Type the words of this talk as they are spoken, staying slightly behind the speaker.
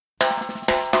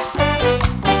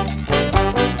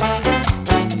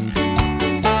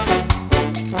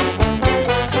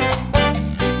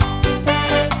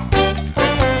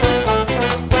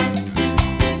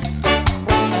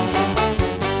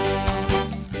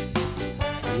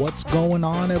What's going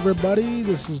on, everybody?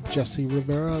 This is Jesse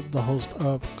Rivera, the host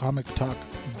of Comic Talk,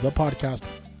 the podcast.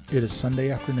 It is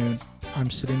Sunday afternoon. I'm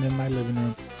sitting in my living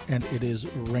room, and it is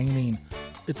raining.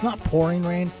 It's not pouring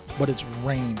rain, but it's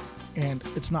rain. And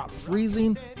it's not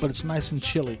freezing, but it's nice and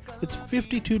chilly. It's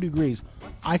 52 degrees.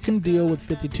 I can deal with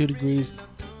 52 degrees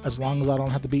as long as I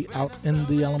don't have to be out in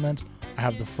the elements. I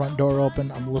have the front door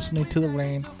open. I'm listening to the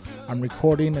rain. I'm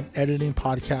recording and editing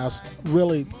podcasts.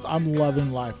 Really, I'm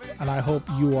loving life, and I hope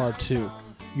you are too.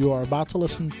 You are about to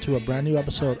listen to a brand new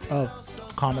episode of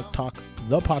Comic Talk,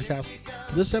 the podcast.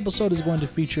 This episode is going to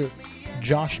feature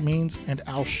Josh Means and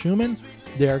Al Schumann.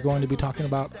 They are going to be talking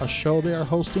about a show they are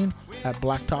hosting at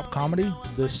Blacktop Comedy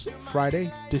this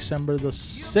Friday, December the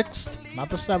 6th, not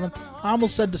the 7th. I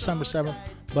almost said December 7th,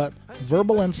 but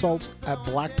Verbal Insults at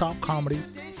Blacktop Comedy,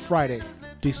 Friday,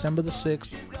 December the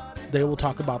 6th. They will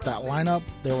talk about that lineup.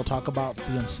 They will talk about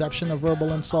the inception of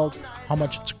Verbal Insults, how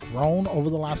much it's grown over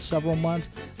the last several months,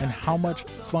 and how much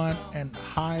fun and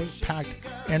high-packed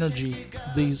energy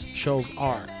these shows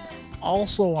are.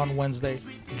 Also on Wednesday,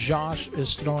 Josh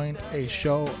is throwing a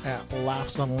show at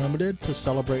Laughs Unlimited to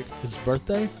celebrate his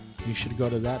birthday. You should go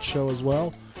to that show as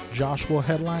well. Josh will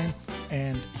headline,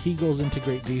 and he goes into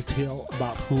great detail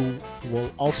about who will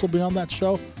also be on that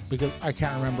show, because I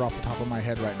can't remember off the top of my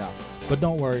head right now. But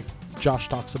don't worry, Josh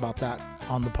talks about that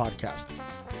on the podcast.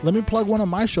 Let me plug one of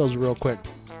my shows real quick.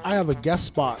 I have a guest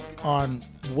spot on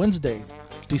Wednesday,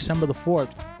 December the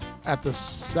 4th, at the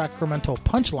Sacramento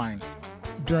Punchline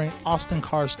during Austin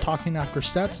Carr's Talking After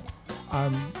Sets.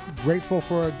 I'm grateful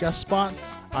for a guest spot.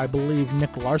 I believe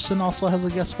Nick Larson also has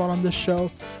a guest spot on this show.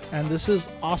 And this is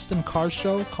Austin Carr's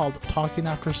show called Talking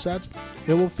After Sets.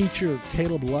 It will feature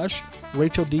Caleb Lush,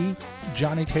 Rachel D.,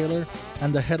 Johnny Taylor,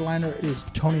 and the headliner is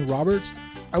Tony Roberts.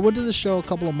 I went to the show a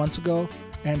couple of months ago,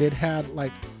 and it had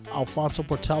like Alfonso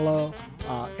Portello,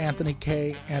 Anthony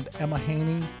Kay, and Emma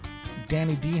Haney.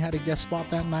 Danny D had a guest spot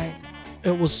that night.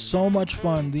 It was so much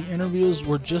fun. The interviews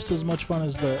were just as much fun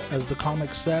as the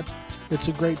comic sets. It's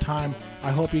a great time.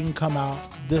 I hope you can come out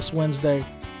this Wednesday,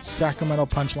 Sacramento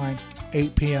Punchline,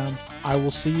 8 p.m. I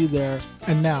will see you there.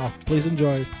 And now, please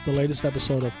enjoy the latest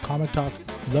episode of Comic Talk,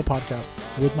 the podcast,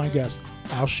 with my guests,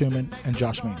 Al Schumann and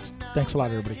Josh Means. Thanks a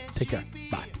lot, everybody. Take care.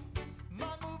 Bye.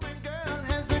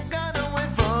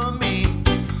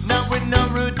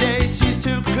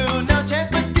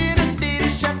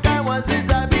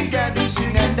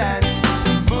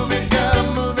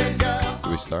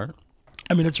 Do we start?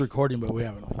 I mean, it's recording, but we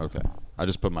haven't. Okay. I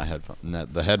just put my headphones.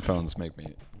 The headphones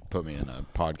put me in a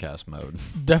podcast mode.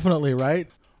 Definitely, right?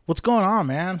 What's going on,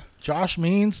 man? Josh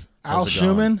Means, Al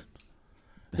Schumann.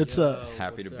 It's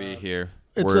happy to be here.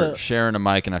 We're sharing a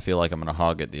mic, and I feel like I'm gonna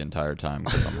hog it the entire time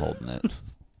because I'm holding it.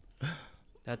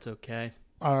 That's okay.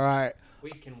 All right.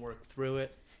 We can work through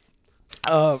it.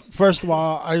 First of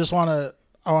all, I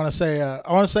want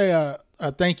to say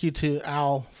thank you to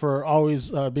Al for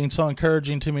always being so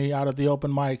encouraging to me out at the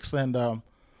open mics, and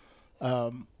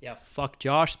yeah, fuck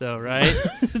Josh though, right?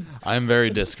 I'm very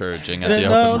discouraging at the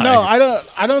open mic. No,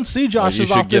 I don't see Josh as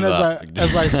often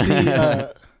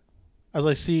as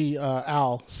I see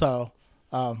Al. So,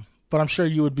 but I'm sure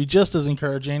you would be just as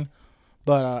encouraging.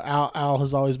 But Al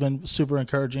has always been super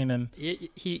encouraging, and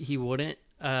he wouldn't.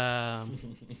 And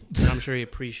I'm sure he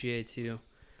appreciates you.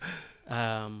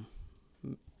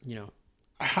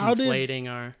 Inflating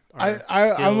our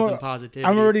skills and positivity.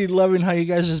 I'm already loving how you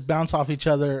guys just bounce off each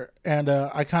other, and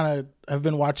I kind of have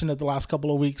been watching it the last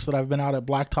couple of weeks that I've been out at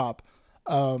Blacktop.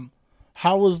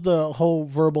 How was the whole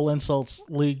Verbal Insults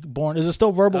League born? Is it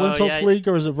still Verbal Insults League,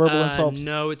 or is it Verbal Insults?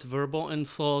 No, it's Verbal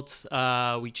Insults.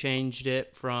 We changed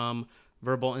it from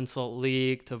Verbal Insult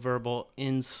League to Verbal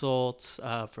Insults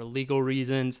for legal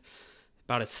reasons.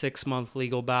 About a 6-month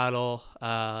legal battle.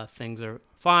 Things are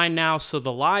fine now. So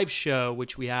the live show,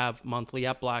 which we have monthly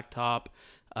at Blacktop,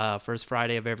 first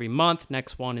Friday of every month.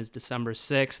 Next one is December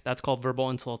 6th. That's called Verbal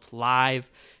Insults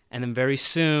Live. And then very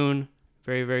soon,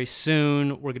 very, very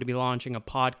soon, we're going to be launching a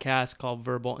podcast called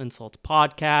Verbal Insults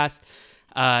Podcast.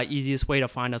 Easiest way to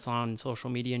find us on social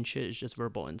media and shit is just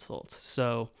Verbal Insults.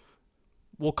 So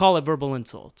we'll call it Verbal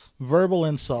Insults. Verbal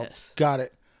Insults. Yes. Got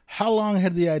it. How long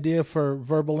had the idea for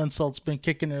Verbal Insults been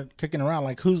kicking around?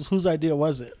 Like, whose idea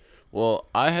was it? Well,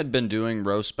 I had been doing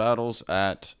roast battles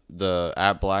at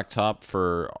Blacktop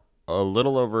for a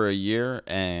little over a year,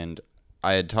 and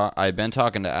I'd been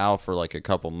talking to Al for like a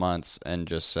couple months and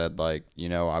just said, like,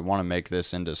 I want to make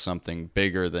this into something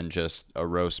bigger than just a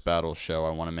roast battle show.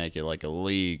 I want to make it like a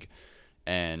league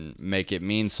and make it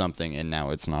mean something. And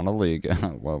now it's not a league.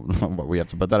 Well, we have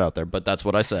to put that out there, but that's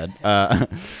what I said.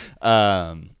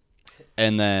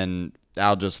 And then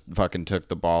Al just fucking took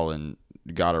the ball and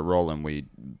got it rolling. We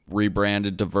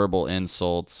rebranded to Verbal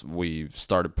Insults. We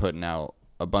started putting out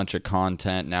a bunch of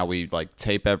content. Now we like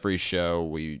tape every show.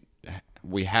 We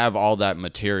have all that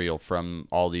material from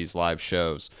all these live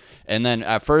shows. And then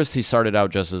at first he started out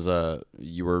just as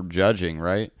you were judging,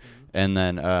 right? Mm-hmm. And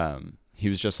then he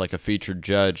was just like a featured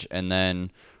judge. And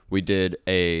then we did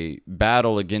a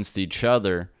battle against each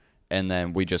other. And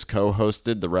then we just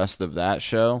co-hosted the rest of that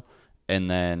show. And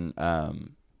then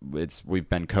we've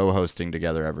been co-hosting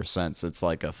together ever since. It's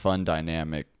like a fun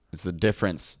dynamic. It's a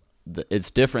difference.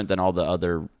 It's different than all the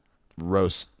other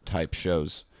roast type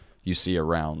shows you see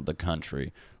around the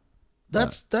country.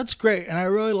 That's great, and I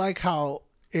really like how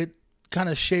it kind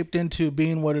of shaped into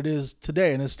being what it is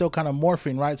today, and it's still kind of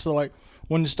morphing, right? So like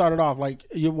when you started off, like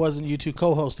it wasn't you two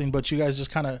co-hosting, but you guys just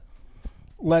kind of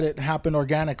let it happen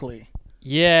organically.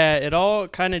 Yeah, it all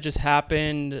kind of just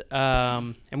happened,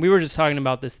 and we were just talking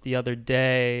about this the other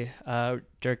day,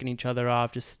 jerking each other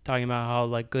off, just talking about how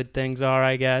like good things are,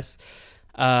 I guess.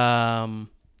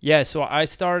 Yeah, so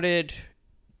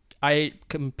I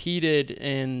competed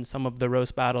in some of the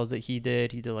roast battles that he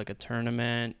did. He did like a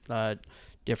tournament,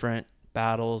 different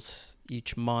battles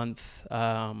each month.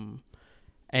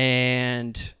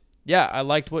 And yeah, I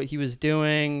liked what he was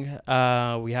doing.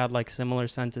 We had like similar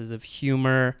senses of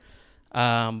humor.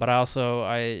 But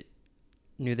I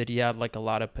knew that he had like a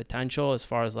lot of potential as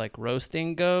far as like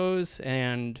roasting goes.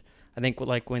 And I think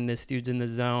like when this dude's in the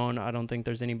zone, I don't think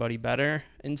there's anybody better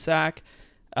in SAC.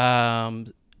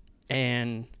 And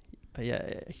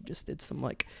yeah, he just did some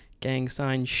like gang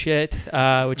sign shit,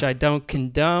 which I don't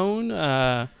condone.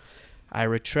 I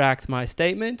retract my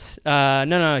statements.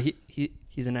 No,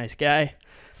 he's a nice guy.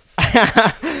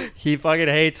 He fucking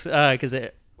hates because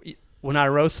when I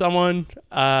roast someone,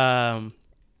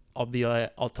 I'll be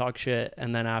like, I'll talk shit,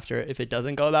 and then after, if it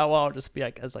doesn't go that well, I'll just be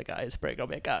like, as like an icebreaker, I'll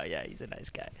be like, oh yeah, he's a nice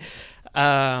guy.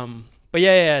 But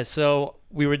yeah. So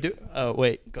we were oh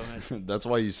wait, go ahead. That's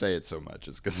why you say it so much.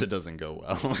 It's because it doesn't go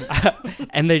well.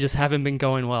 And they just haven't been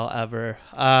going well ever.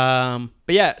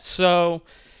 But yeah, so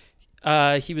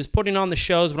he was putting on the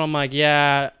shows, but I'm like,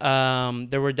 yeah,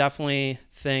 there were definitely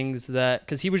things that,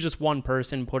 because he was just one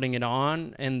person putting it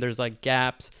on, and there's like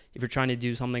gaps. If you're trying to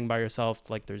do something by yourself,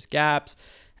 like there's gaps.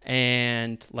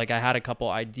 And like I had a couple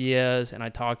ideas, and I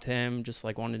talked to him, just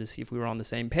like wanted to see if we were on the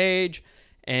same page.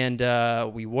 And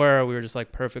we were just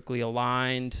like perfectly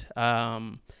aligned.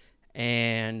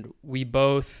 And we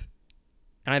both,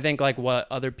 and I think like what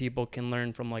other people can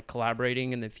learn from like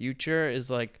collaborating in the future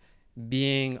is like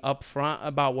being upfront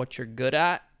about what you're good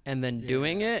at and then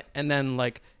doing it. And then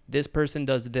like this person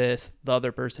does this, the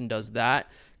other person does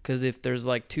that. Because if there's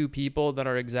like two people that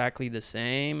are exactly the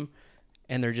same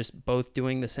and they're just both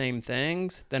doing the same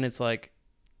things, then it's like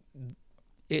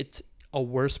it's a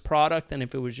worse product than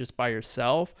if it was just by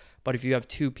yourself. But if you have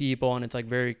two people and it's like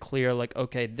very clear, like,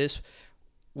 okay,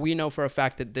 we know for a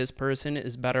fact that this person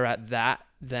is better at that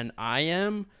than I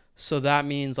am. So that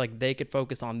means like they could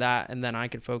focus on that, and then I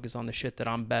could focus on the shit that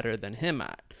I'm better than him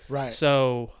at. Right.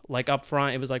 So like up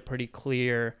front, it was like pretty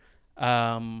clear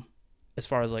as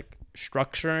far as like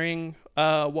structuring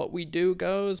what we do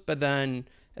goes. But then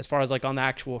as far as like on the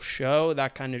actual show,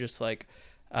 that kind of just like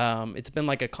it's been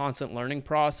like a constant learning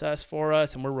process for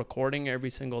us, and we're recording every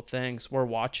single thing. So we're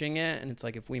watching it, and it's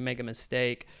like if we make a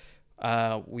mistake,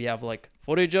 we have like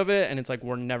footage of it, and it's like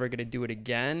we're never gonna do it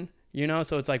again, you know.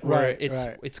 So it's like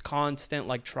it's constant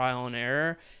like trial and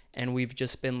error, and we've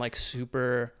just been like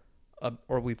super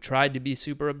or we've tried to be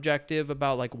super objective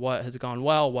about like what has gone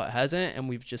well, what hasn't, and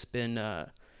we've just been I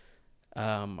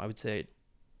would say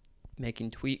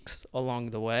making tweaks along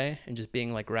the way, and just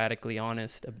being like radically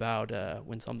honest about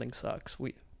when something sucks.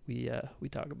 We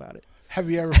talk about it. Have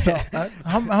you ever felt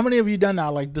how many have you done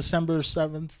now? Like December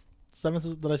 7th,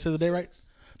 did I say the day right?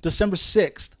 December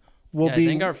 6th will be. I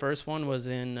think our first one was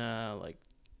in like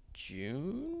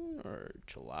June or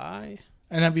July.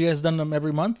 And have you guys done them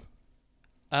every month?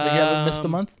 Have you ever missed a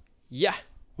month? Yeah.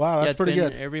 Wow, that's pretty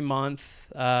good. Every month.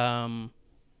 And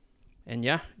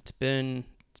yeah, it's been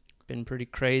pretty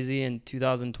crazy. In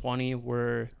 2020,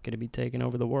 we're going to be taking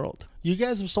over the world. You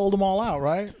guys have sold them all out,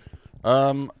 right?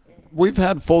 We've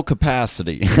had full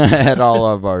capacity at all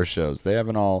of our shows. They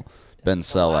haven't all been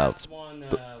sellouts. The last one,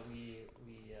 we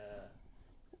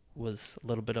was a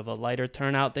little bit of a lighter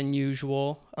turnout than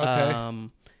usual. Okay.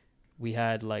 We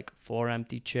had like 4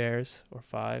 empty chairs or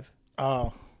 5.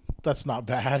 Oh, that's not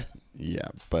bad. Yeah,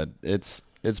 but it's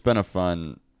been a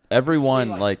fun.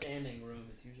 Everyone like standing room.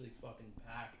 It's usually fucking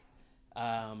packed.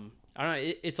 I don't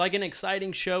know. It's like an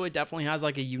exciting show. It definitely has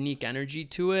like a unique energy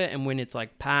to it. And when it's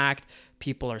like packed,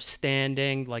 people are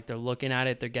standing, like they're looking at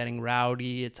it, they're getting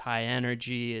rowdy. It's high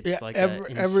energy. It's like an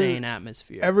insane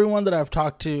atmosphere. Everyone that I've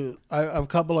talked to, a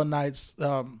couple of nights,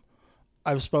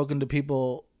 I've spoken to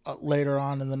people later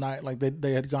on in the night, like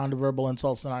they had gone to Verbal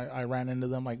Insults, and I ran into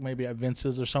them like maybe at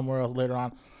Vince's or somewhere else later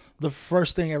on. The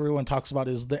first thing everyone talks about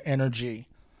is the energy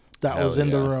that was in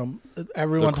the room.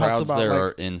 Everyone the crowds talks about there like,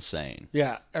 are insane.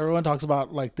 Yeah, everyone talks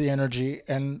about like the energy,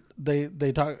 and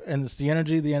they talk, and it's the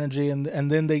energy, and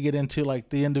then they get into like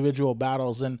the individual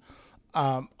battles. And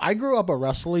I grew up a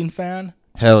wrestling fan,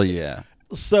 Hell yeah.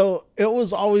 so it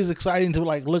was always exciting to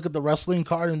like look at the wrestling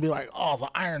card and be like, oh, the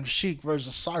Iron Sheik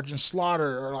versus Sergeant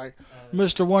Slaughter, or like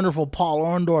Mr. Wonderful Paul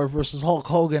Orndorff versus Hulk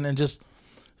Hogan, and just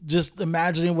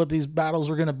imagining what these battles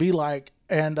were gonna be like.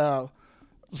 And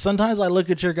sometimes I look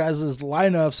at your guys'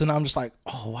 lineups and I'm just like,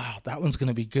 oh wow, that one's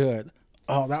gonna be good.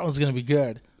 Oh, that one's gonna be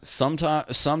good.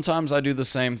 Sometimes I do the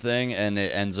same thing and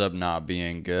it ends up not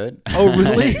being good. Oh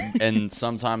really? And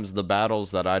sometimes the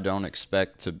battles that I don't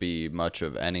expect to be much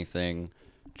of anything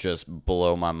just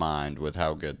blow my mind with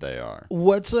how good they are.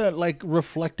 What's like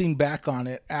reflecting back on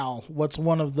it, Al? What's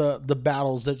one of the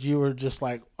battles that you were just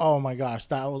like, oh my gosh,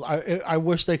 that was I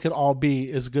wish they could all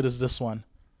be as good as this one.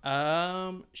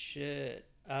 Shit.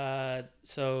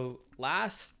 So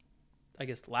last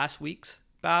week's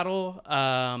battle,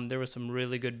 there were some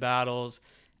really good battles,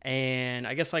 and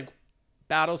I guess like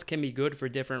battles can be good for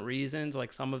different reasons.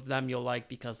 Like some of them you'll like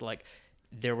because like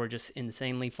there were just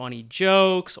insanely funny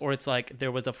jokes, or it's like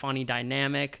there was a funny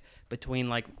dynamic between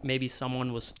like maybe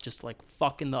someone was just like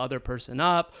fucking the other person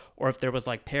up, or if there was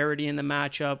like parity in the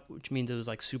matchup, which means it was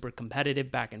like super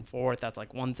competitive back and forth. That's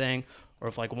like one thing. Or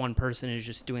if like one person is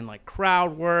just doing like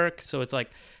crowd work. So it's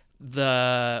like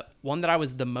the one that I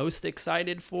was the most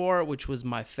excited for, which was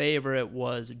my favorite,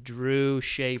 was Drew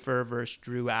Schaefer versus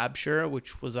Drew Absher,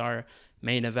 which was our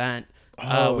main event.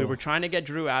 We were trying to get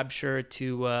Drew Absher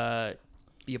to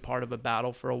be a part of a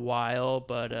battle for a while,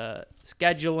 but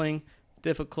scheduling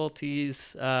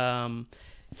difficulties,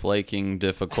 flaking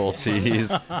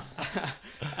difficulties.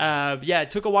 Yeah,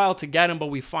 it took a while to get him, but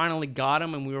we finally got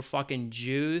him, and we were fucking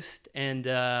juiced.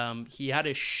 And he had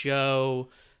a show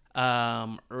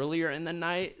earlier in the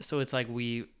night, so it's like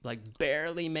we like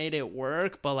barely made it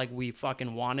work, but like we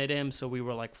fucking wanted him, so we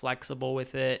were like flexible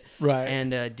with it. Right.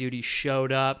 And dude, he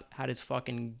showed up, had his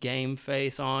fucking game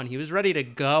face on, he was ready to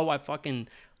go. I fucking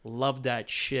loved that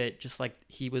shit. Just like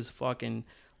he was fucking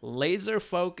laser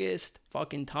focused,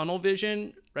 fucking tunnel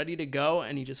vision, ready to go,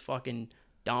 and he just fucking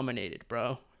dominated,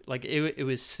 bro. Like it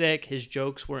was sick. His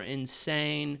jokes were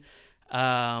insane,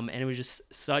 and it was just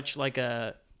such like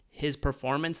his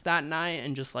performance that night,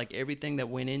 and just like everything that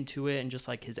went into it, and just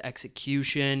like his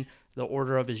execution, the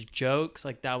order of his jokes,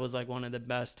 like that was like one of the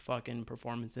best fucking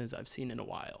performances I've seen in a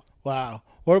while. Wow.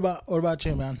 What about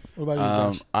you, man? What about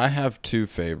you, Josh? I have two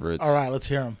favorites. All right, let's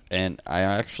hear them. And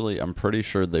I'm pretty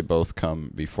sure they both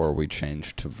come before we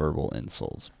change to Verbal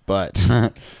Insults. But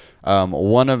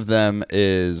one of them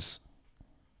is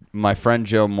my friend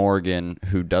Joe Morgan,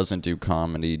 who doesn't do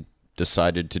comedy,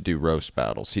 decided to do roast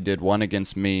battles. He did one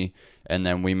against me, and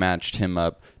then we matched him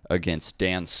up against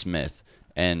Dan Smith.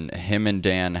 And him and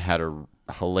Dan had a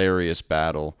hilarious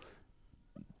battle.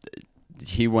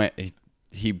 He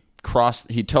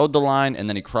towed the line, and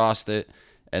then he crossed it,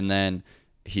 and then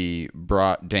he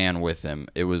brought Dan with him.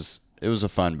 It was a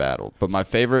fun battle. But my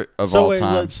favorite of all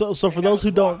time. So for those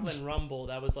who don't, Rockland Rumble,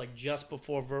 that was like just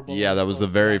before Verbal. Yeah, that was the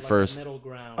very first, middle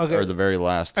ground. Okay. or the very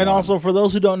last. And one. also for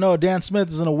those who don't know, Dan Smith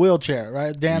is in a wheelchair,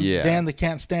 right? Dan Yeah. the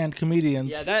can't stand comedians.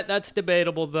 Yeah, that's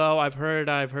debatable though. I've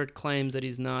heard claims that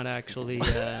he's not actually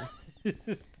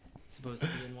supposed to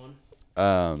be in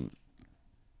one.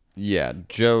 Yeah,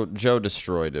 Joe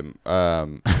destroyed him.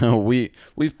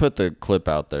 We've put the clip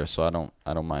out there, so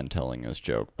I don't mind telling his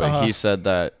joke. But he said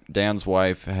that Dan's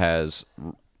wife has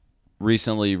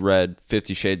recently read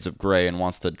 50 Shades of Grey and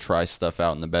wants to try stuff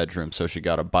out in the bedroom, so she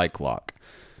got a bike lock,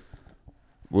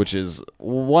 which is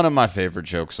one of my favorite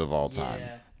jokes of all time.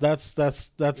 Yeah. That's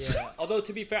Yeah. Although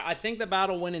to be fair, I think the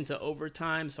battle went into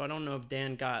overtime, so I don't know if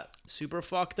Dan got super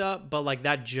fucked up. But like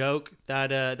that joke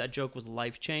was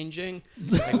life changing.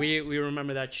 Like we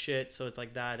remember that shit, so it's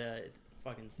like that.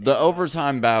 Fucking. The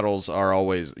overtime battles are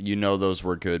always, those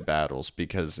were good battles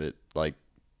because it like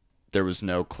there was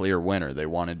no clear winner. They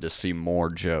wanted to see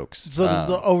more jokes. So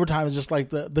the overtime is just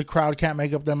like the crowd can't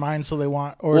make up their mind, so they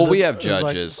want. Or well, we have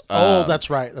judges. Like,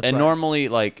 that's right. And normally,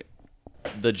 like,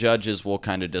 the judges will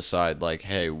kind of decide, like,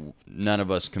 hey, none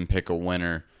of us can pick a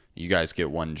winner. You guys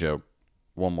get one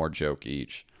more joke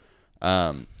each.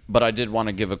 But I did want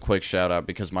to give a quick shout out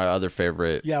because my other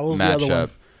favorite what was the other matchup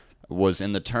one? was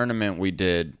in the tournament we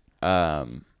did.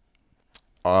 One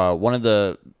of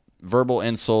the Verbal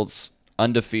Insults,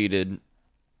 undefeated.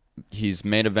 He's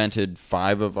main evented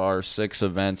 5 of our 6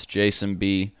 events. Jason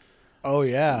B. Oh,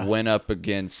 yeah. Went up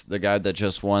against the guy that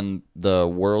just won the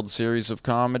World Series of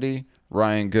Comedy,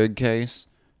 Ryan Goodcase,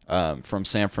 from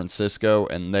San Francisco,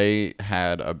 and they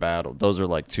had a battle. Those are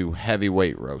like 2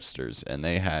 heavyweight roasters, and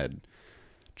they had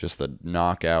just a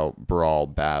knockout brawl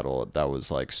battle that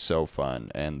was like so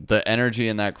fun. And the energy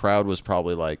in that crowd was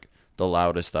probably like the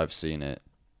loudest I've seen it.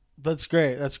 That's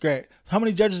great. That's great. How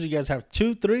many judges do you guys have?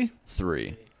 2, 3?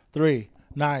 3. 3.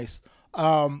 Nice.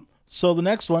 So the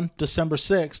next one, December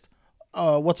 6th,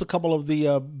 what's a couple of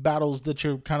the battles that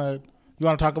you want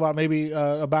to talk about? Maybe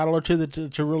a battle or two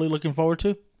that you're really looking forward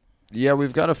to? Yeah,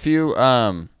 we've got a few.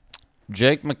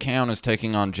 Jake McCown is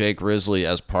taking on Jake Risley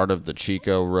as part of the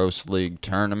Chico Roast League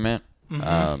tournament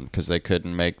because they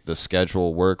couldn't make the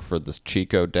schedule work for the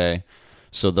Chico Day.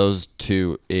 So those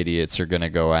 2 idiots are going to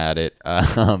go at it.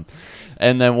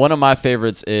 And then one of my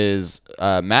favorites is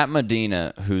Matt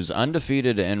Medina, who's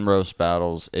undefeated in roast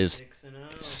battles, is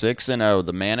 6-0.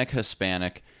 The Manic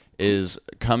Hispanic is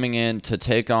coming in to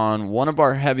take on one of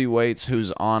our heavyweights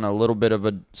who's on a little bit of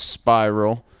a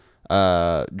spiral,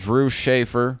 Drew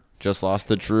Schaefer. Just lost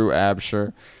to Drew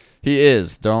Absher. He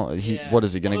is. What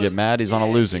is he going to get mad? He's on a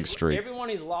losing streak. Everyone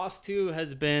he's lost to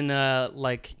has been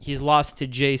he's lost to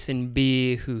Jason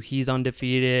B, who he's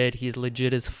undefeated. He's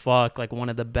legit as fuck, like one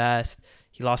of the best.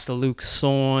 He lost to Luke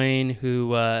Soin,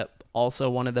 who also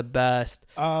one of the best.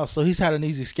 So he's had an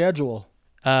easy schedule.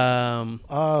 Has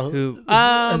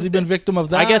he been victim of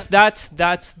that? I guess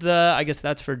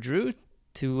that's for Drew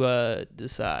to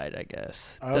decide, I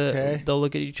guess. Okay. They'll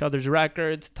look at each other's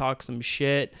records, talk some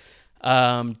shit.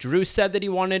 Drew said that he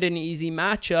wanted an easy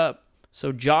matchup,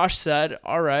 so Josh said,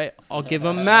 all right, I'll give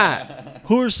him Matt.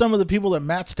 Who are some of the people that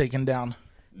Matt's taken down?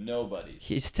 Nobody.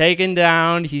 He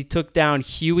took down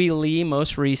Huey Lee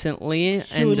most recently.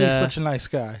 Huey Lee's such a nice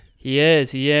guy. He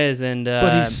is, and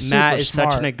but he's Matt is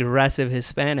smart. such an aggressive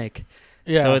Hispanic.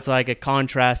 Yeah. So it's like a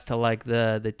contrast to like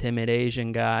the timid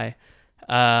Asian guy.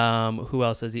 Who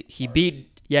else has he beat?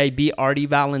 Yeah, he beat Artie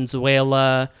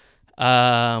Valenzuela.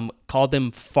 Called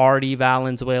him Farty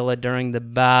Valenzuela during the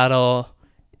battle.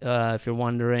 If you're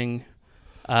wondering,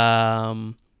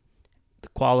 the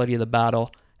quality of the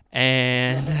battle,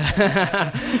 and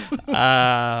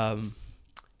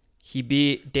he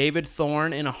beat David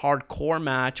Thorne in a hardcore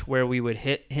match where we would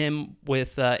hit him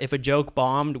with if a joke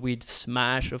bombed, we'd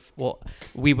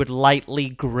we would lightly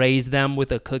graze them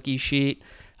with a cookie sheet.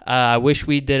 I wish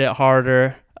we did it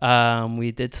harder.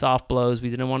 We did soft blows. We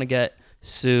didn't want to get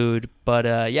sued, but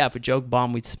if a joke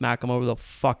bomb, we'd smack him over the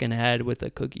fucking head with a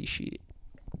cookie sheet.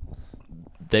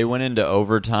 They went into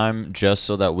overtime just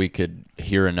so that we could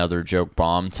hear another joke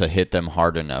bomb to hit them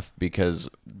hard enough because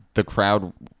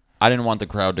I didn't want the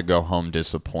crowd to go home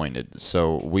disappointed.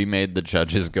 So we made the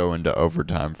judges go into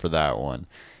overtime for that one.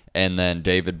 And then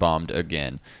David bombed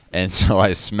again. And so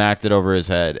I smacked it over his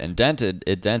head and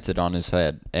dented on his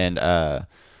head. And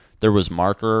there was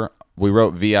marker. We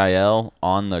wrote VIL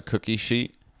on the cookie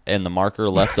sheet, and the marker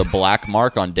left a black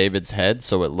mark on David's head,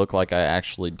 so it looked like I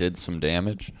actually did some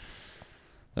damage.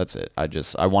 That's it.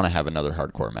 I want to have another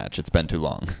hardcore match. It's been too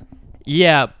long.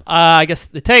 Yeah, I guess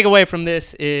the takeaway from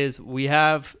this is we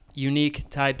have unique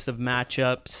types of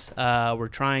matchups. We're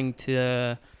trying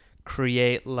to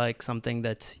create like something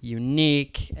that's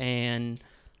unique and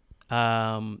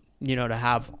to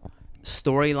have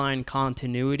storyline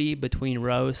continuity between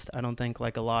roast. I don't think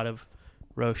like a lot of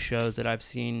roast shows that I've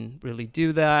seen really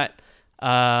do that.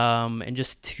 And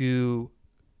just to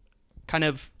kind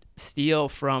of steal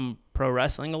from pro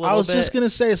wrestling a little bit. I was just gonna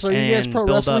say, so are you guys pro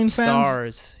wrestling fans?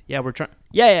 Stars. Yeah, we're trying.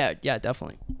 Yeah,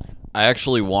 definitely. I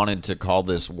actually wanted to call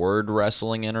this word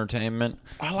wrestling entertainment.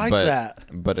 I like that,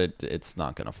 but it's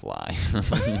not gonna fly.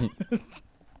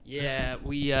 Yeah,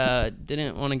 we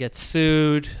didn't want to get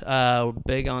sued. We're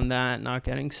big on that, not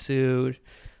getting sued.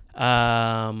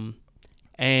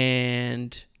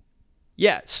 And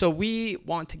yeah, so we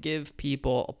want to give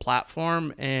people a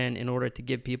platform, and in order to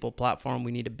give people a platform,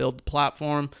 we need to build the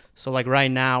platform. So like right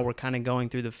now, we're kind of going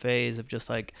through the phase of just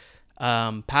like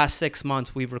past 6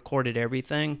 months, we've recorded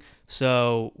everything.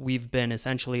 So we've been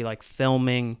essentially like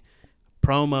filming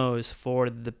promos for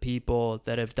the people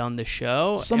that have done the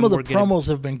show. Some of the promos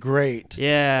have been great.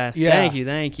 Yeah.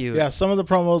 Thank you. Yeah, some of the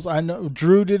promos, I know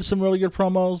Drew did some really good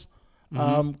promos,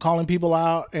 calling people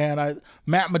out, and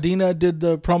Matt Medina did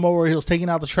the promo where he was taking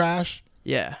out the trash.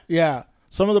 Yeah. Yeah,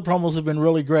 Some of the promos have been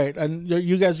really great. And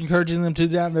you guys encouraging them to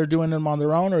do that, and they're doing them on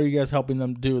their own, or are you guys helping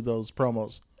them do those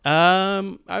promos?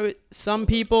 Some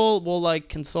people will like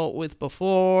consult with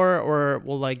before, or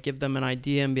will like give them an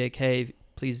idea and be like, hey,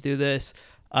 please do this.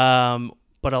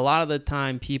 But a lot of the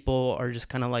time, people are just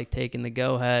kind of like taking the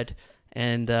go ahead,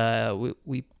 and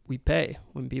we pay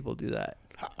when people do that.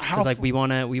 Because like we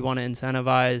want to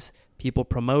incentivize people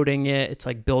promoting it. It's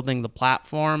like building the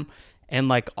platform, and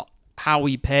like how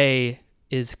we pay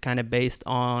is kind of based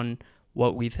on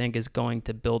what we think is going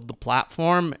to build the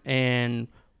platform. And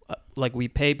like we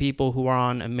pay people who are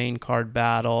on a main card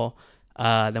battle,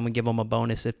 then we give them a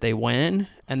bonus if they win.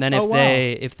 And then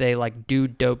if they like do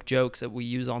dope jokes that we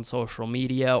use on social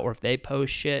media, or if they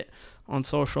post shit on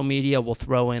social media, we'll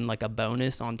throw in like a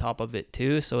bonus on top of it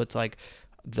too. So it's like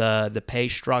the pay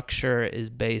structure is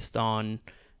based on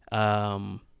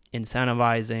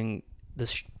incentivizing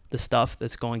the stuff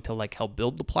that's going to like help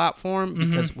build the platform,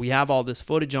 because we have all this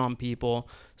footage on people.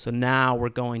 So now we're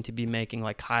going to be making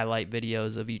like highlight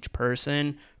videos of each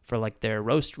person for like their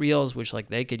roast reels, which like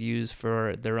they could use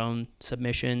for their own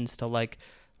submissions to like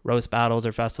roast battles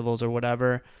or festivals or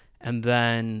whatever. And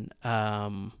then,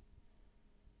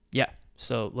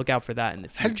 so look out for that in the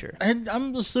future. And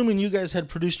I'm assuming you guys had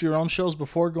produced your own shows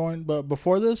before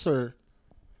this, or?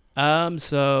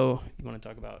 So you want to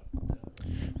talk about?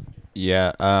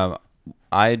 Yeah,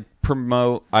 I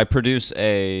produce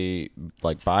a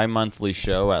like bi-monthly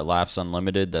show at Laughs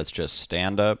Unlimited that's just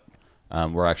stand-up.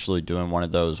 We're actually doing one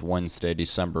of those Wednesday,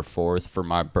 December 4th for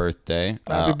my birthday.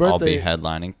 Happy birthday. I'll be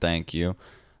headlining. Thank you.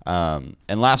 And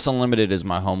Laughs Unlimited is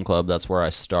my home club. That's where I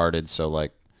started. So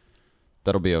like,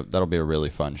 that'll be a really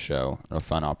fun show, a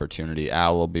fun opportunity.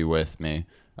 Al will be with me.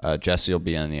 Jesse will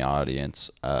be in the audience,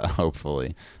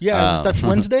 hopefully. Yeah, that's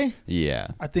Wednesday? Yeah.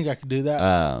 I think I could do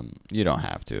that. You don't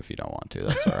have to if you don't want to.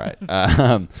 That's all right.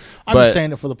 I'm just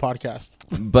saying it for the podcast.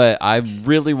 But I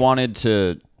really wanted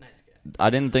to... I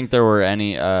didn't think there were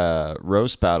any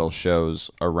roast battle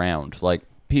shows around. Like,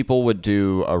 people would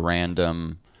do a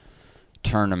random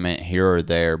tournament here or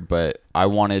there, but I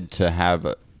wanted to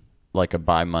have like a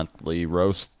bi-monthly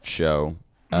roast show.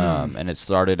 And it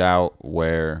started out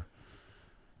where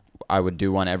I would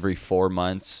do one every 4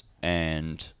 months,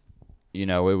 and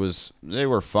they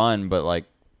were fun, but like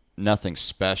nothing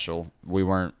special.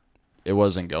 It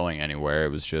wasn't going anywhere.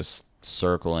 It was just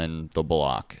circling the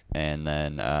block. And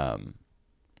then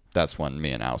that's when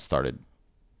me and Al started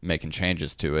making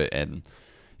changes to it, and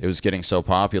it was getting so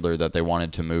popular that they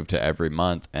wanted to move to every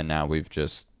month, and now we've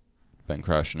just been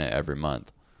crushing it every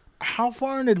month. How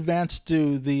far in advance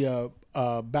do the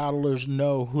battlers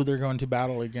know who they're going to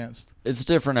battle against? It's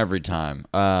different every time.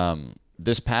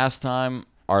 This past time,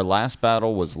 our last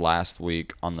battle was last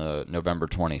week on the November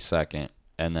 22nd,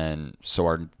 and then so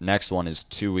our next one is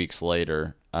 2 weeks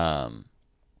later.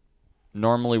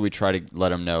 Normally we try to let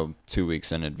them know 2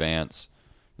 weeks in advance.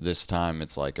 This time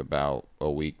it's like about a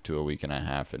week to a week and a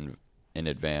half in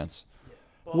advance.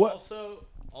 Well,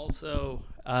 also,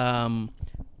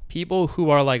 people who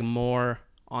are like more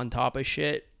on top of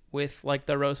shit with like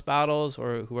the roast battles,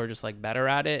 or who are just like better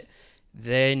at it,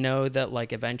 they know that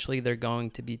like eventually they're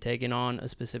going to be taking on a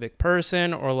specific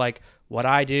person, or like what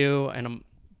I do, and I'm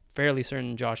fairly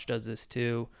certain Josh does this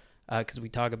too, because we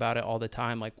talk about it all the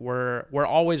time. Like we're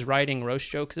always writing roast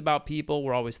jokes about people.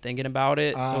 We're always thinking about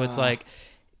it. So it's like,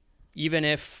 even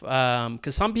if,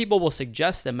 because some people will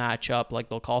suggest a matchup, like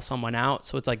they'll call someone out.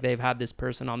 So it's like they've had this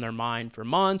person on their mind for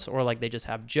months, or like they just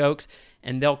have jokes,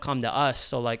 and they'll come to us.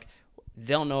 So like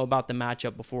they'll know about the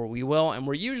matchup before we will. And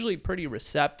we're usually pretty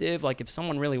receptive. Like if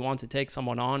someone really wants to take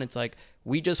someone on, it's like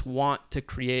we just want to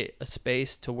create a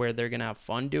space to where they're going to have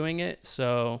fun doing it.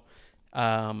 So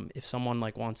if someone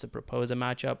like wants to propose a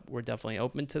matchup, we're definitely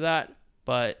open to that.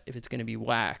 But if it's going to be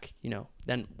whack,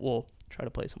 then we'll try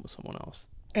to place them with someone else.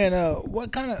 And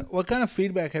what kind of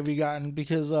feedback have you gotten?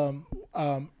 Because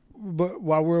but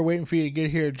while we were waiting for you to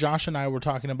get here, Josh and I were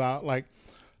talking about like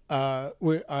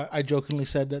I jokingly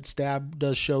said that Stab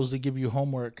does shows that give you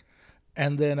homework,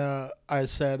 and then I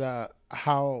said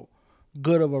how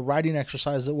good of a writing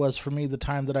exercise it was for me the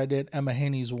time that I did Emma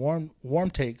Haney's warm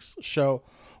takes show.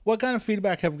 What kind of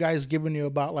feedback have guys given you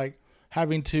about like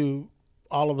having to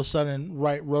all of a sudden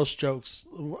write roast jokes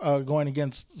going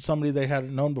against somebody they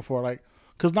hadn't known before? Like,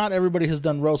 because not everybody has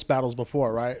done roast battles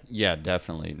before, right? Yeah,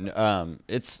 definitely.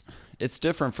 It's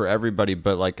different for everybody,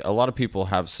 but like a lot of people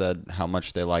have said how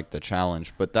much they like the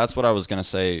challenge. But that's what I was gonna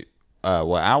say.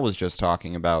 What Al was just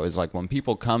talking about is like when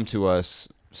people come to us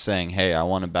saying, "Hey, I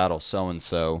want to battle so and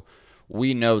so,"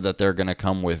 we know that they're gonna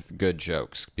come with good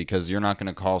jokes, because you're not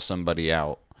gonna call somebody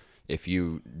out if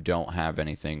you don't have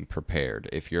anything prepared,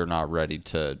 if you're not ready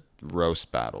to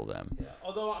roast battle them. Yeah,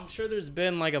 although I'm sure there's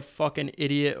been like a fucking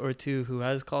idiot or two who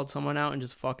has called someone out and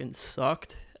just fucking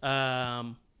sucked.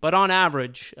 But on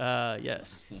average,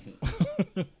 yes.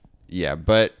 Yeah,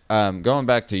 but going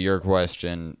back to your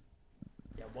question,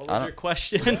 Yeah, what was your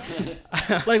question?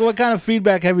 Like, what kind of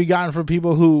feedback have you gotten from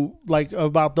people who like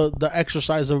about the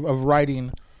exercise of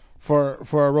writing for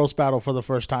a roast battle for the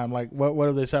first time? Like, what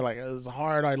have they said? Like, it's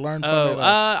hard. I learned from it.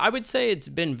 I would say it's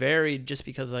been varied, just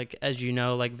because, like, as you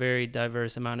know, like, very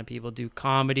diverse amount of people do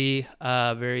comedy.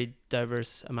 Very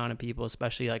diverse amount of people,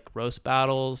 especially like roast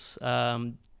battles,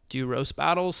 do roast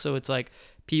battles. So it's like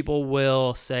people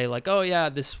will say like, oh yeah,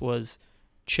 this was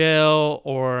chill,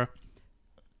 or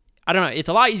I don't know. It's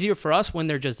a lot easier for us when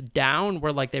they're just down,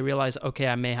 where like they realize, okay,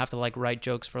 I may have to like write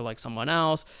jokes for like someone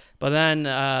else. But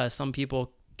then some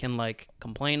people can like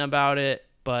complain about it,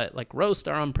 but like roasts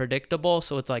are unpredictable,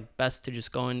 so it's like best to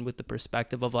just go in with the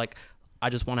perspective of like, I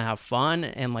just want to have fun,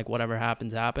 and like whatever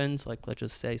happens, like let's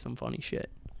just say some funny shit.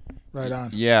 Right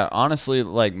on. yeah, honestly,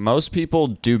 like most people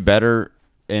do better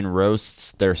in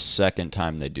roasts their second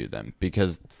time they do them,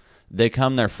 because they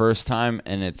come their first time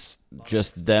and it's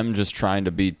just them just trying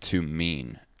to be too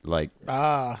mean. Like,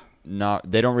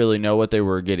 they don't really know what they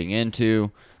were getting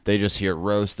into. They just hear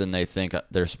roast and they think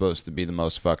they're supposed to be the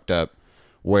most fucked up,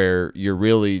 where you're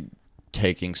really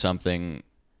taking something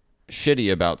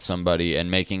shitty about somebody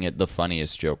and making it the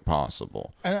funniest joke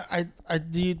possible. And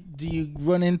do you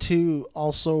run into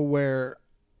also where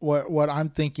what I'm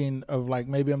thinking of, like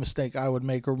maybe a mistake I would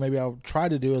make, or maybe I would try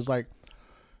to do, is like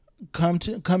come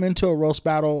into a roast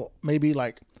battle maybe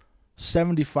like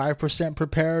 75%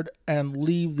 prepared and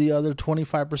leave the other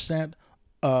 25%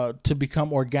 to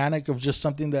become organic, of just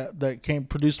something that came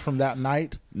produced from that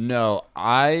night? No,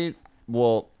 I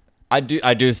would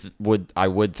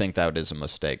think that is a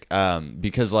mistake.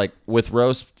 Because like with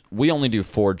roast, we only do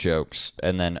 4 jokes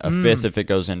and then a fifth if it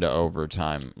goes into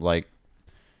overtime. Like,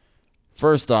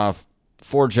 first off,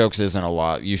 4 jokes isn't a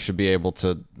lot. You should be able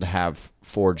to have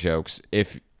 4 jokes.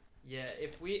 If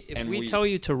we tell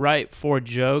you to write 4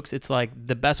 jokes, it's like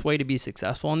the best way to be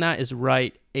successful in that is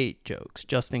write 8 jokes,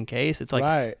 just in case. It's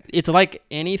like It's like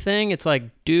anything. It's like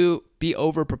be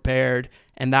over prepared,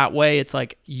 and that way it's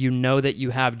like you know that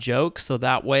you have jokes, so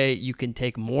that way you can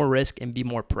take more risk and be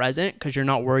more present, because you're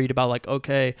not worried about like,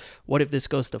 okay, what if this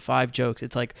goes to 5 jokes?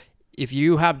 It's like, if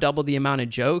you have double the amount of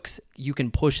jokes, you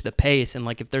can push the pace, and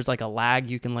like if there's like a lag,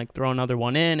 you can like throw another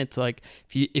one in. It's like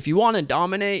if you want to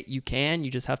dominate, you can.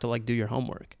 You just have to like do your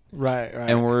homework. Right.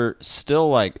 And we're still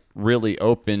like really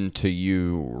open to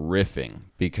you riffing,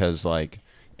 because like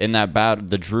in that battle,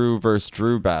 the Drew versus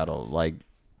Drew battle, like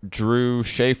Drew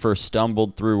Schaefer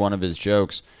stumbled through one of his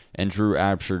jokes, and Drew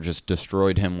Absher just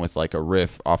destroyed him with like a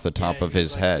riff off the top of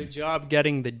his head. Good job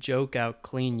getting the joke out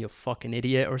clean, you fucking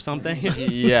idiot, or something.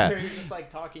 Yeah. You're just like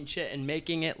talking shit and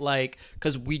making it like,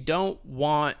 because we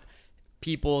want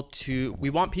people to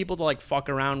like fuck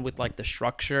around with like the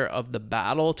structure of the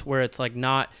battle, to where it's like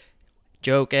not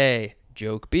joke A,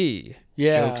 joke B,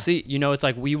 joke C. You know, it's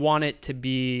like we want it to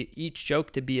be each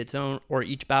joke to be its own, or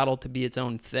each battle to be its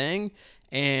own thing.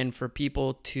 And for it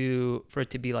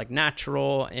to be like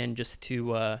natural, and just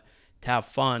to have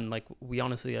fun. Like, we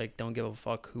honestly like don't give a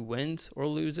fuck who wins or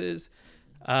loses.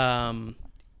 Cause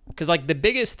like the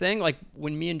biggest thing, like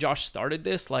when me and Josh started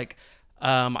this, like,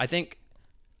 I think,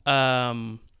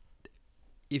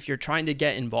 if you're trying to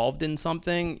get involved in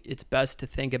something, it's best to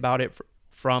think about it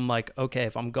from like, okay,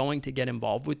 if I'm going to get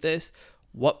involved with this,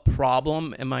 what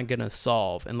problem am I going to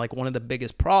solve? And like one of the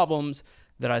biggest problems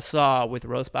that I saw with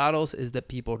roast battles is that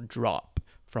people drop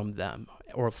from them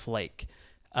or flake.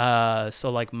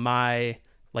 So like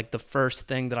the first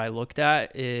thing that I looked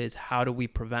at is, how do we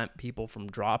prevent people from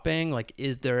dropping? Like,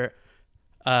 is there,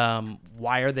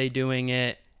 why are they doing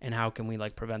it? And how can we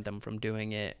like prevent them from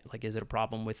doing it? Like, is it a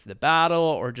problem with the battle,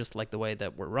 or just like the way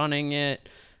that we're running it?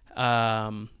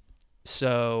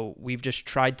 So we've just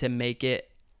tried to make it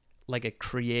like a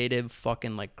creative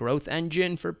fucking like growth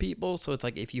engine for people. So it's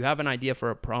like, if you have an idea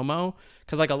for a promo,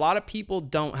 because like a lot of people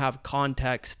don't have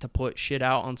context to put shit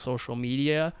out on social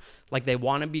media. Like, they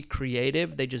want to be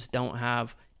creative, they just don't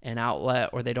have an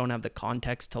outlet, or they don't have the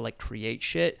context to like create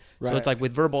shit. Right. So it's like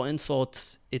with verbal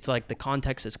insults, it's like the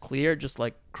context is clear, just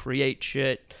like create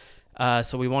shit.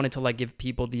 So we wanted to like give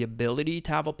people the ability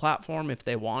to have a platform if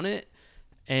they want it.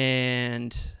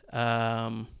 And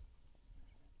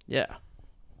yeah.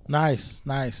 Nice.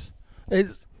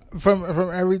 It's from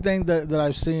everything that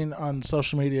I've seen on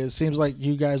social media, it seems like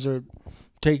you guys are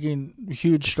taking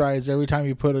huge strides every time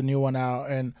you put a new one out,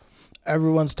 and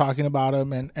everyone's talking about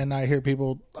them, and I hear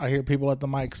people at the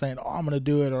mic saying, "Oh, I'm gonna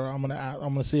do it," or I'm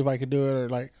gonna see if I can do it," or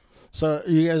like. So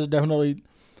you guys are definitely,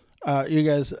 you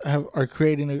guys are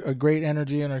creating a great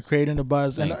energy and are creating a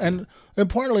buzz, and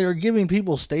importantly, are giving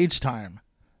people stage time.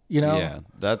 You know. Yeah,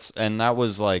 that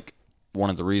was like one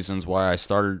of the reasons why I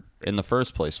started in the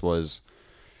first place was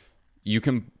you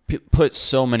can put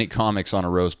so many comics on a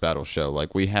roast battle show.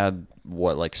 Like we had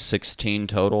like 16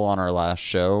 total on our last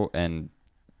show, and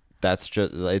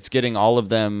it's getting all of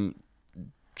them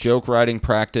joke writing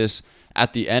practice.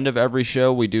 At the end of every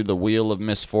show, we do the Wheel of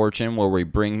Misfortune, where we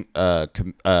bring a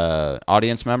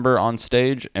audience member on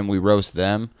stage and we roast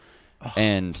them,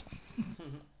 and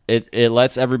it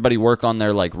lets everybody work on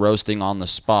their like roasting on the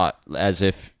spot, as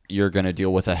if you're gonna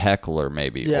deal with a heckler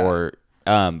maybe, or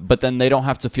but then they don't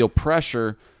have to feel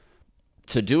pressure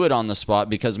to do it on the spot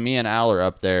because me and Al are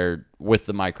up there with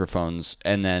the microphones,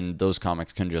 and then those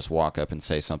comics can just walk up and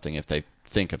say something if they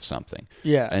think of something.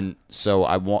 Yeah. And so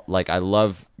I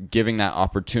love giving that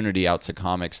opportunity out to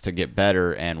comics to get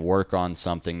better and work on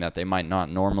something that they might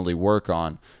not normally work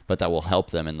on, but that will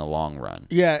help them in the long run.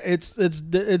 Yeah, it's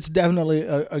definitely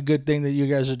a good thing that you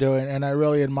guys are doing, and I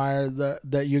really admire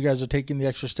that you guys are taking the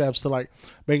extra steps to like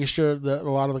making sure that a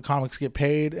lot of the comics get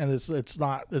paid, and it's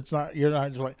not you're not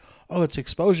just like, oh, it's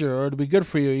exposure or it'll be good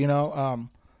for you, you know.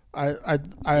 I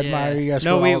admire you guys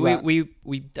for all of that.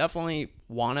 We definitely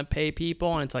want to pay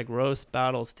people, and it's like roast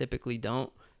battles typically don't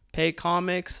pay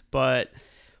comics, but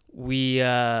we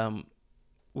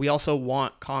also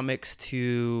want comics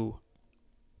to,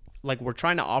 like, we're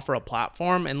trying to offer a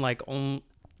platform, and like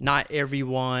not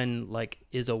everyone like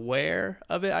is aware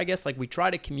of it, I guess. Like we try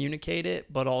to communicate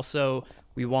it, but also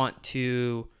we want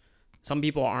to, some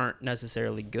people aren't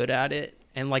necessarily good at it,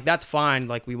 and like that's fine.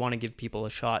 Like we want to give people a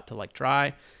shot to like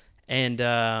try. And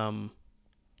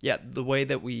yeah, the way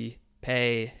that we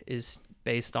pay is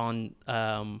based on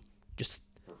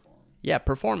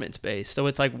performance based. So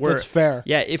it's like That's fair.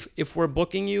 Yeah, if we're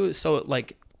booking you, so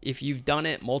like if you've done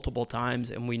it multiple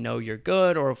times and we know you're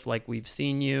good, or if like we've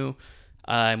seen you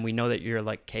and we know that you're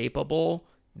like capable,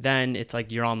 then it's like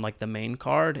you're on like the main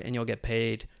card and you'll get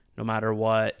paid no matter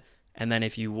what. And then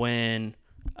if you win,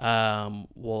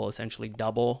 we'll essentially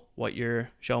double what your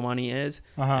show money is.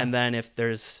 And then if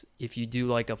you do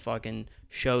like a fucking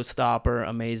showstopper,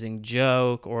 amazing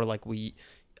joke, or like we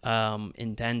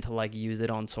intend to like use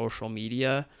it on social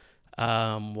media,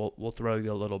 we'll throw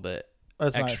you a little bit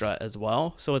extra as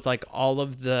well. So it's like all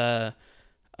of the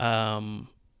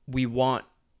we want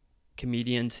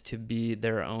comedians to be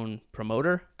their own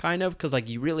promoter, kind of, because like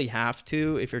you really have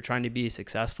to if you're trying to be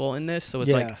successful in this. So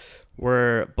it's like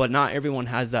but not everyone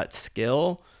has that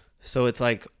skill, so it's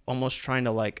like almost trying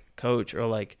to like coach or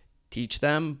like teach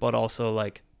them, but also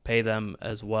like pay them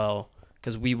as well,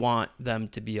 because we want them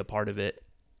to be a part of it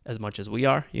as much as we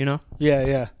are, you know.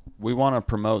 Yeah We want to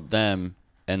promote them,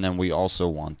 and then we also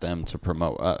want them to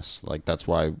promote us. Like that's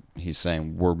why he's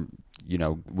saying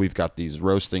we've got these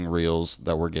roasting reels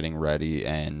that we're getting ready,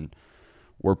 and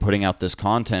we're putting out this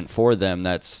content for them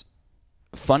that's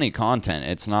funny content.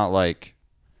 It's not like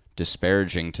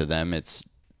disparaging to them, it's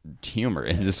humor.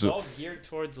 It's all geared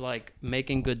towards like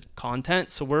making good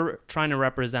content, so we're trying to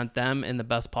represent them in the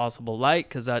best possible light,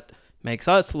 because that makes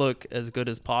us look as good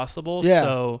as possible.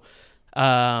 So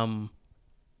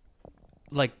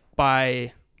like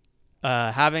by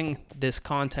having this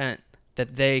content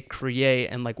that they create,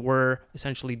 and like we're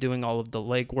essentially doing all of the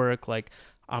legwork, like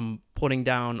I'm putting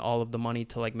down all of the money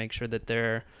to like make sure that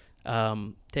they're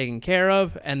taken care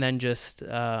of, and then just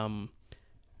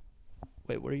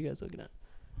wait, what are you guys looking at?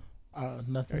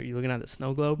 Nothing. Are you looking at the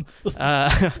snow globe?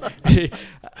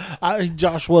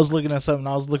 Josh was looking at something.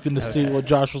 I was looking to see what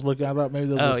Josh was looking at. I thought maybe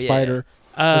there was a spider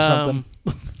or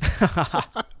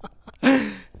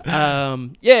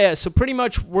something. Yeah. So pretty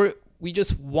much we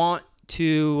just want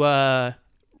to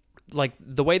like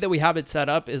the way that we have it set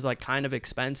up is like kind of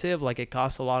expensive. Like it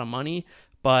costs a lot of money,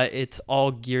 but it's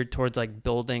all geared towards like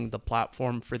building the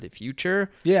platform for the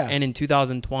future. Yeah. And in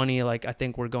 2020, like I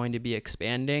think we're going to be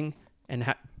expanding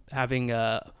and having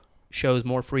shows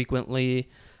more frequently.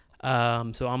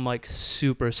 So I'm like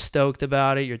super stoked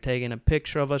about it. You're taking a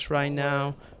picture of us right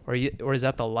now, or is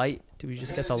that the light? Do we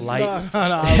just get the light?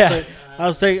 No. I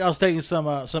was taking some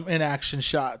in-action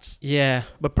shots. Yeah,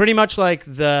 but pretty much like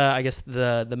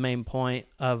the main point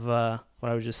of what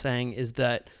I was just saying is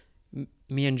that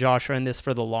me and Josh are in this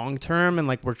for the long term, and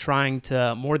like we're trying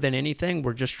to, more than anything,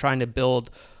 we're just trying to build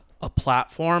a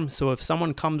platform. So if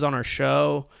someone comes on our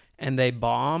show and they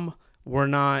bomb, we're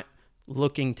not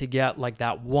looking to get like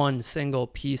that one single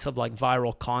piece of like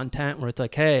viral content where it's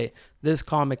like, hey, this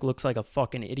comic looks like a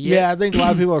fucking idiot. Yeah, I think a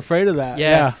lot of people are afraid of that.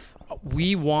 Yeah.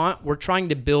 We're trying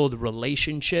to build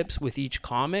relationships with each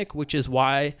comic, which is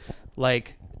why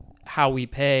like how we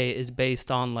pay is based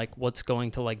on like what's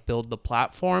going to like build the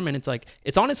platform. And it's like,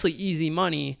 it's honestly easy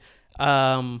money.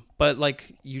 But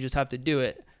like you just have to do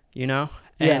it, you know?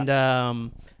 Yeah.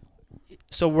 And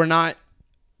so we're not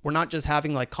just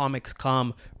having like comics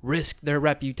come risk their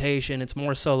reputation. It's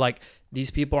more so like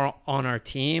these people are on our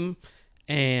team,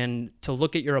 and to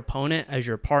look at your opponent as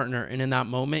your partner. And in that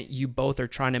moment, you both are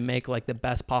trying to make like the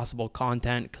best possible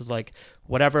content. Cause like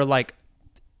whatever like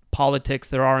politics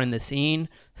there are in the scene,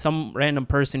 some random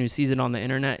person who sees it on the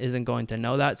internet isn't going to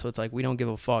know that. So it's like, we don't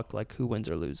give a fuck like who wins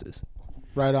or loses.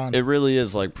 Right on. It really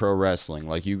is like pro wrestling.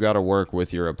 Like you got to work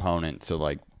with your opponent to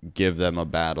like give them a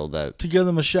battle that to give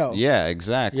them a show. Yeah,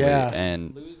 exactly. Yeah.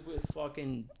 And lose with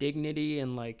fucking dignity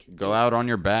and like go out on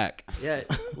your back. Yeah,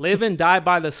 live and die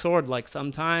by the sword. Like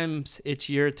sometimes it's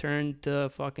your turn to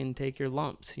fucking take your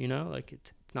lumps, you know? Like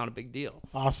it's not a big deal.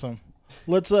 Awesome.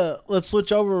 Let's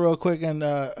switch over real quick and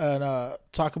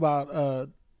talk about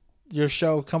your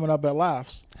show coming up at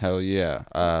Laughs. Hell yeah.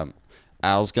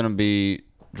 Al's going to be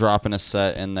dropping a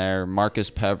set in there. Marcus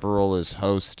Peveril is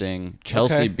hosting.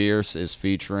 Chelsea Bierce is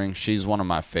featuring. She's one of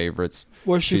my favorites.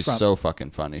 Where's she She's from? so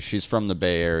fucking funny. She's from the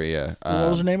Bay Area. What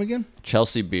was her name again?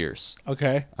 Chelsea Bierce.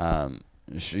 Okay.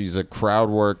 She's a crowd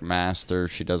work master.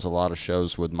 She does a lot of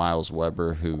shows with Miles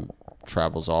Weber, who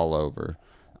travels all over.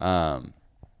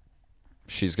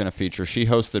 She's going to feature. She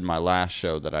hosted my last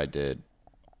show that I did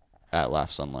at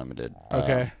Laughs Unlimited.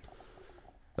 Okay.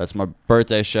 That's my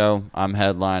birthday show. I'm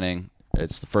headlining.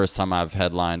 It's the first time I've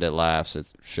headlined at Laughs.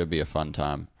 It should be a fun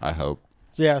time, I hope.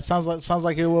 So yeah, sounds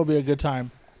like it will be a good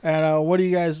time. And what do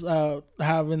you guys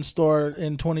have in store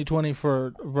in 2020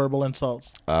 for Verbal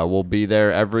Insults? We'll be there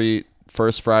every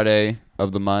first Friday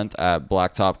of the month at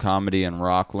Blacktop Comedy in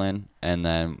Rockland, and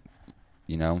then,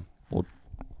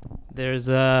 There's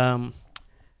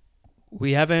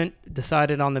we haven't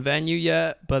decided on the venue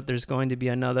yet, but there's going to be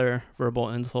another Verbal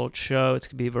Insult show. It's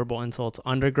going to be Verbal Insults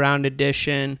Underground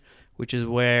Edition, which is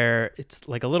where it's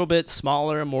like a little bit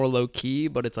smaller, more low key,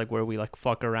 but it's like where we like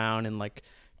fuck around and like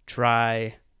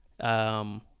try,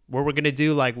 where we're going to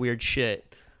do like weird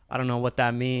shit. I don't know what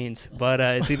that means, but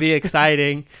it's going to be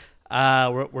exciting.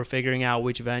 We're figuring out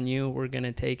which venue we're going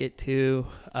to take it to.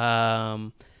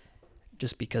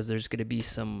 Just because there's going to be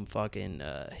some fucking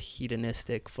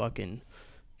hedonistic fucking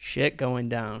shit going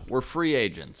down. We're free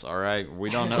agents, all right?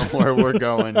 We don't know where we're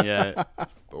going yet, but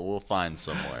we'll find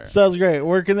somewhere. Sounds great.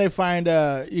 Where can they find,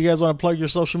 you guys want to plug your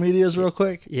social medias real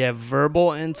quick? Yeah,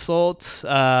 Verbal Insults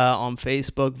on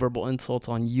Facebook, Verbal Insults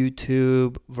on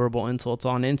YouTube, Verbal Insults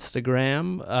on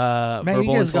Instagram, Man, Verbal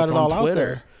you guys Insults got it all on out Twitter.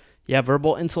 there. Yeah,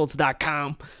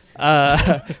 verbalinsults.com.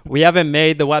 We haven't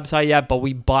made the website yet, but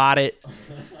we bought it.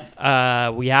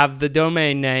 We have the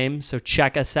domain name, so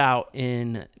check us out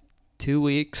in 2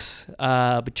 weeks.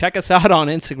 But check us out on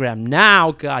Instagram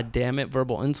now. God damn it,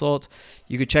 Verbal Insults.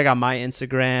 You can check out my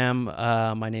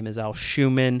Instagram. My name is Al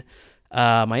Schumann.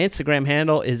 My Instagram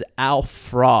handle is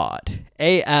AlFraud.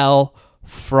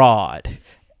 AlFraud.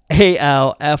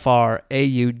 AlFraud.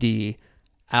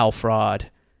 AlFraud.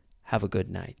 Have a good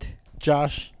night.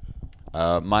 Josh?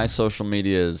 My social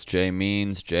media is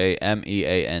jmeans,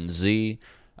 JMEANZ.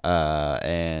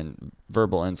 And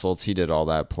Verbal Insults, he did all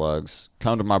that plugs.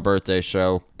 Come to my birthday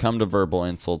show. Come to Verbal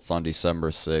Insults on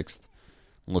December 6th.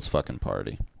 Let's fucking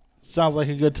party. Sounds like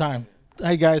a good time.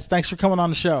 Hey, guys, thanks for coming on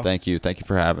the show. Thank you. Thank you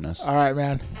for having us. All right,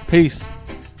 man. Peace.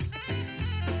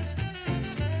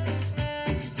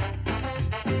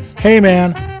 Hey,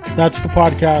 man. That's the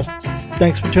podcast.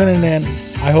 Thanks for tuning in.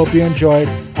 I hope you enjoyed.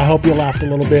 I hope you laughed a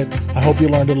little bit. I hope you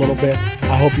learned a little bit.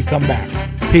 I hope you come back.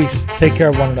 Peace. Take care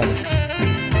of one another.